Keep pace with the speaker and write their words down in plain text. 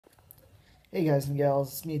Hey guys and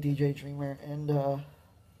gals, it's me DJ Dreamer, and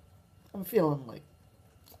I'm feeling like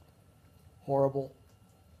horrible.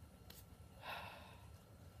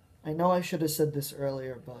 I know I should have said this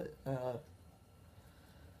earlier, but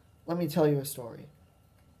let me tell you a story.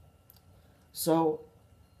 So,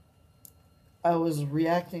 I was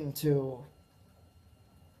reacting to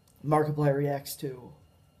Markiplier reacts to,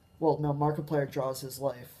 well, no, Markiplier draws his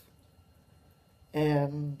life,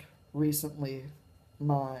 and recently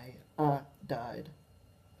my aunt died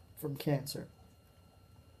from cancer.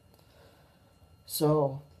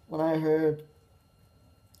 So, when I heard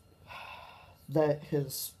that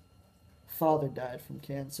his father died from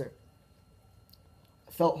cancer,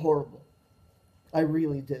 I felt horrible. I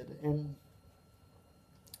really did. And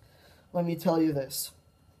let me tell you this,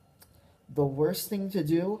 the worst thing to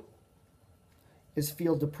do is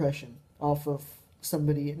feel depression off of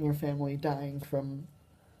somebody in your family dying from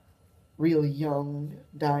really young,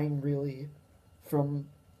 dying really from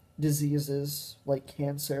diseases like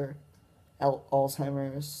cancer,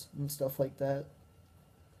 Alzheimer's, and stuff like that.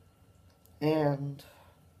 And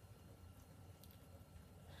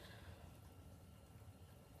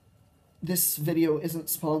this video isn't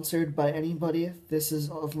sponsored by anybody. This is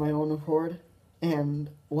of my own accord.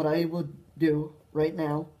 And what I would do right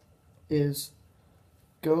now is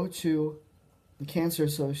go to the Cancer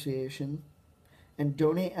Association and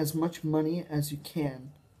donate as much money as you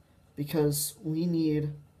can, because we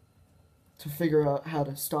need to figure out how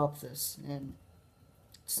to stop this. And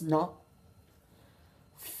it's not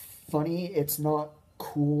funny, it's not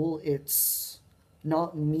cool, it's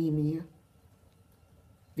not memey,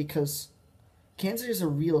 because cancer is a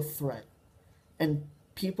real threat, and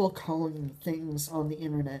people calling things on the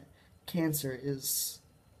internet cancer is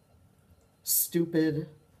stupid,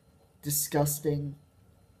 disgusting,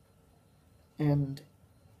 and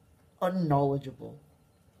unknowledgeable.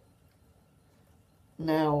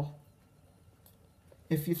 Now,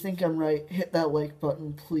 if you think I'm right, hit that like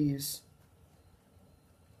button, please.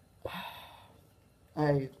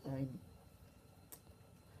 I'm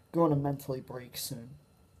going to mentally break soon.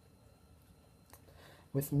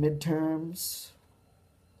 With midterms,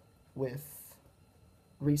 with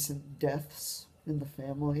recent deaths in the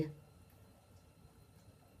family,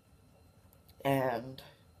 and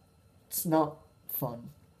it's not fun.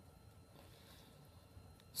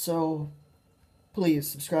 So, please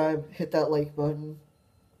subscribe, hit that like button.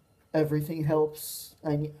 Everything helps.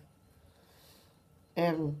 And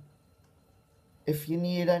if you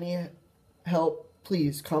need any help,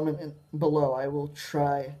 please comment below. I will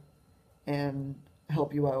try and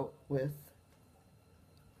help you out with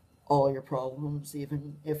all your problems,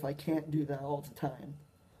 even if I can't do that all the time.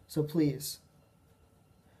 So please,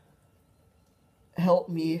 help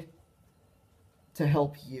me to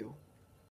help you.